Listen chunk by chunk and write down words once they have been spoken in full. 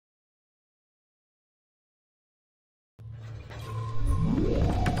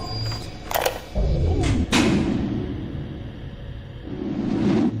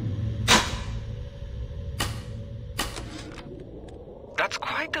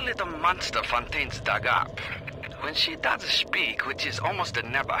quite a little monster Fontaine's dug up. When she does speak, which is almost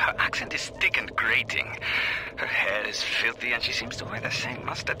never, her accent is thick and grating. Her hair is filthy, and she seems to wear the same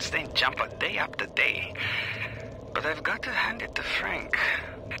mustard-stained jumper day after day. But I've got to hand it to Frank.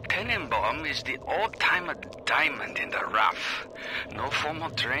 Tenenbaum is the old-timer diamond in the rough. No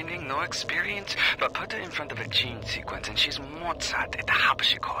formal training, no experience, but put her in front of a gene sequence, and she's Mozart at the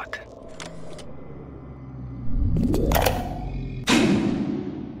harpsichord.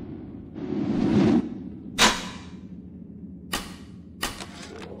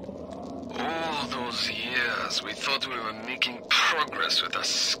 We thought we were making progress with our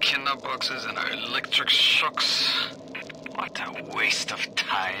Skinner boxes and our electric shocks. What a waste of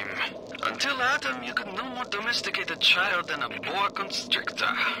time. Until Adam, you could no more domesticate a child than a boa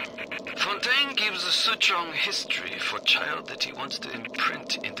constrictor. Fontaine gives a Suchong history for child that he wants to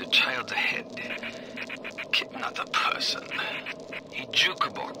imprint into child's head. Kid, not a person. A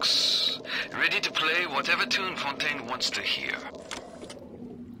jukebox, ready to play whatever tune Fontaine wants to hear.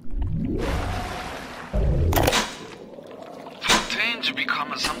 To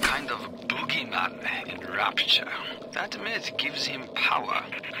become some kind of boogeyman in Rapture. That myth gives him power.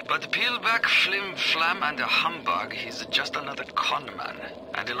 But peel back flim flam and a humbug, he's just another conman.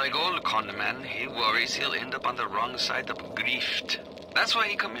 And like all conmen, he worries he'll end up on the wrong side of grief. That's why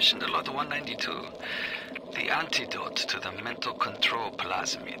he commissioned a lot of 192. The antidote to the mental control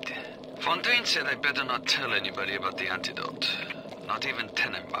plasmid. Fontaine said I better not tell anybody about the antidote. Not even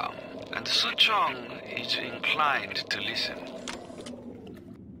Tenenbaum. And Suchong is inclined to listen.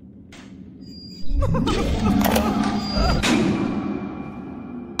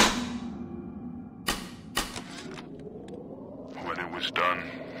 When it was done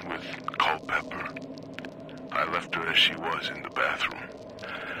with Culpepper, I left her as she was in the bathroom.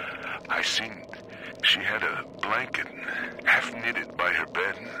 I seen she had a blanket half knitted by her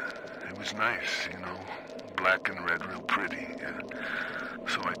bed. It was nice, you know, black and red, real pretty.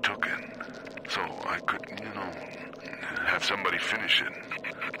 So I took it, so I could, you know, have somebody finish it.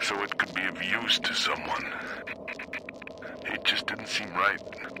 So it could be of use to someone. It just didn't seem right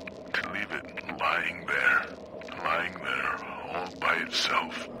to leave it lying there all by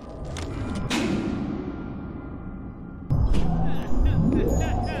itself.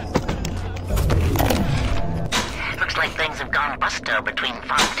 Looks like things have gone busto between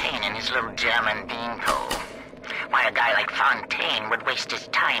Fontaine and his little German beanpole. Why a guy like Fontaine would waste his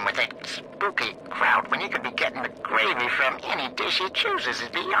time with that spooky crowd when he could be getting the gravy from any dish he chooses is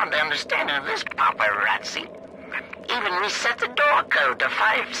beyond the understanding of this paparazzi. Even reset the door code to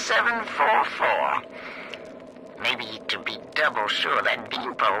 5744. Maybe to be double sure that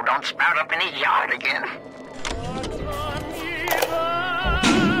beanpole don't sprout up in his yard again.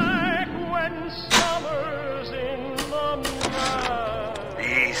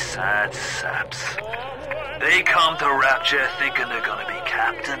 These sad saps. They come to Rapture thinking they're gonna be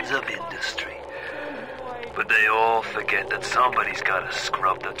captains of industry. But they all forget that somebody's gotta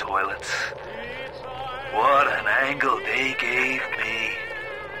scrub the toilets. What an angle they gave me.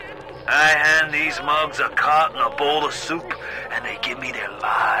 I hand these mugs a cot and a bowl of soup, and they give me their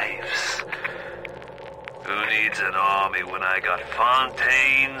lives. Who needs an army when I got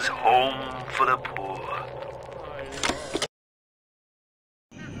Fontaine's Home for the Poor?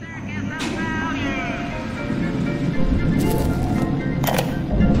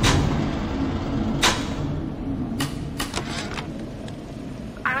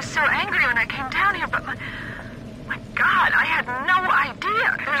 I was so angry when I came down here, but my God, I had no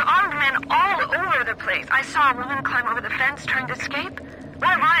idea. There's armed men all over the place. I saw a woman climb over the fence trying to escape.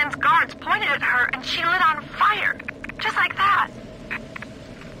 One of Ryan's guards pointed at her and she lit on fire. Just like that.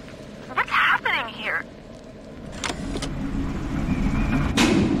 What's happening here?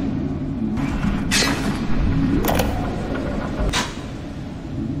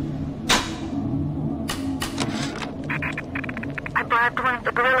 I bribed one of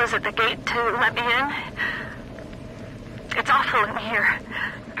the gorillas at the gate to let me in. It's awful in here.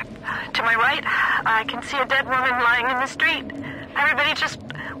 To my right, I can see a dead woman lying in the street. Everybody just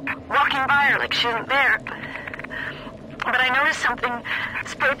walking by her like she isn't there. But I noticed something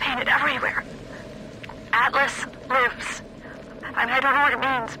spray painted everywhere. Atlas lives. And I don't know what it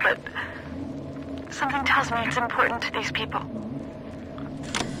means, but something tells me it's important to these people.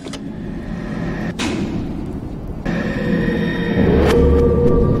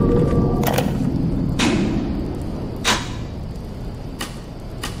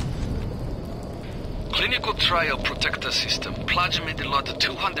 Clinical trial protector system, plasmid lot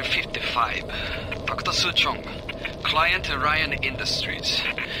 255. Dr. Suchong, client Ryan Industries.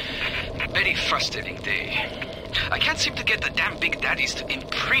 Very frustrating day. I can't seem to get the damn big daddies to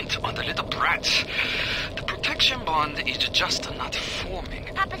imprint on the little brats. The protection bond is just not forming.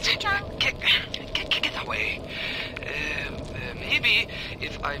 Papa Suchong? Get away. Maybe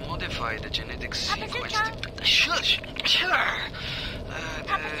if I modify the genetic sequence... Shush! Sure!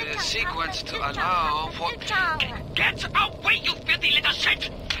 The sequence to allow for... Get away, you filthy little shit!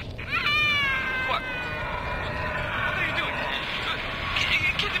 What? What are you doing?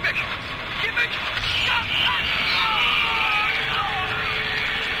 Get back! Get back!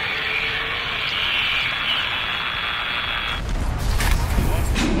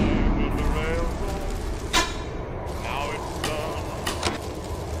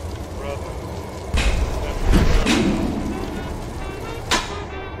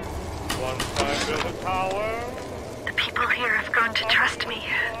 The people here have grown to trust me.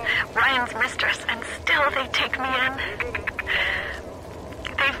 Ryan's mistress, and still they take me in.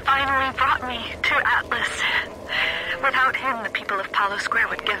 They finally brought me to Atlas. Without him, the people of Palo Square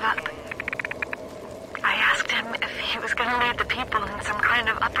would give up. I asked him if he was going to lead the people in some kind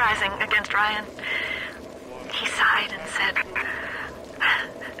of uprising against Ryan. He sighed and said,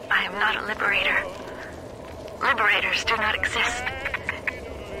 I am not a liberator. Liberators do not exist.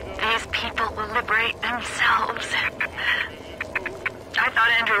 These people will liberate themselves. I thought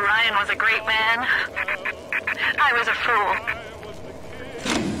Andrew Ryan was a great man. I was a fool.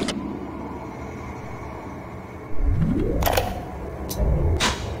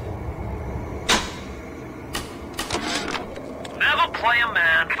 Never play a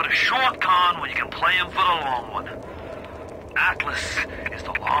man for the short con when you can play him for the long one. Atlas is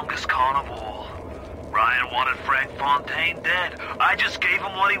the longest con of all. Ryan wanted Frank Fontaine dead. I just gave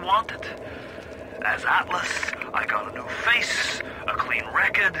him what he wanted. As Atlas, I got a new face, a clean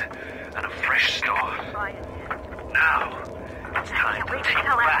record, and a fresh start. Now, it's time to take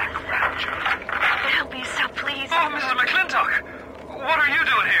back Rapture. He'll be so pleased. Oh, Mrs. McClintock! What are you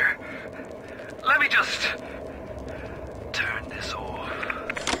doing here? Let me just turn this off.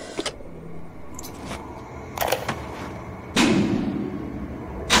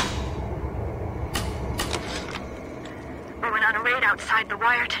 Outside the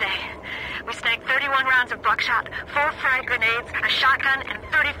wire today. We snagged 31 rounds of buckshot, 4 frag grenades, a shotgun, and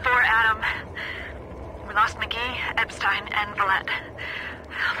 34 atom. We lost McGee, Epstein, and Vallette.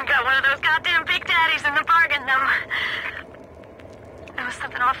 We got one of those goddamn big daddies in the bargain, though. There was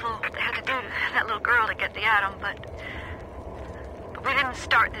something awful they had to do to that little girl to get the atom, but we didn't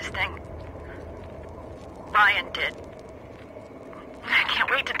start this thing. Ryan did. I can't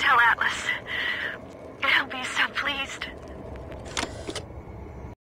wait to tell Atlas. He'll be so pleased.